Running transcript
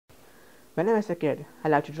When I was a kid, I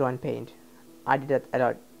loved to draw and paint. I did that a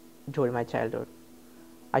lot during my childhood.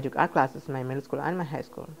 I took art classes in my middle school and my high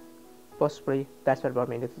school. Possibly that's what brought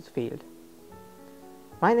me into this field.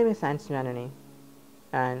 My name is Anthony Anthony,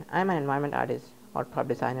 and I'm an environment artist or prop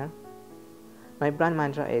designer. My brand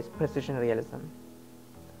mantra is precision realism.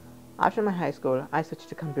 After my high school, I switched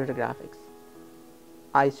to computer graphics.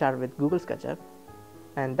 I started with Google SketchUp,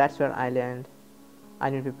 and that's where I learned I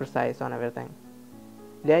need to be precise on everything.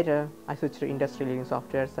 Later, I switched to industry-leading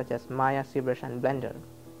software such as Maya, ZBrush, and Blender.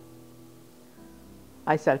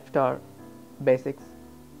 I self-taught basics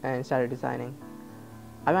and started designing.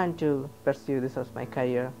 I wanted to pursue this as my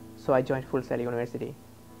career, so I joined Full Sail University.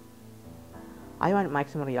 I want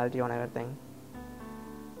maximum reality on everything.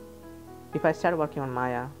 If I start working on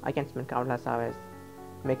Maya, I can spend countless hours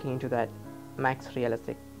making into that max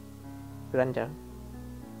realistic render.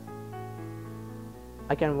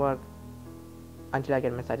 I can work until I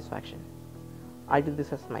get my satisfaction. I do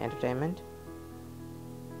this as my entertainment,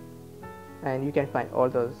 and you can find all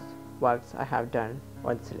those works I have done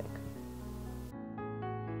on this link.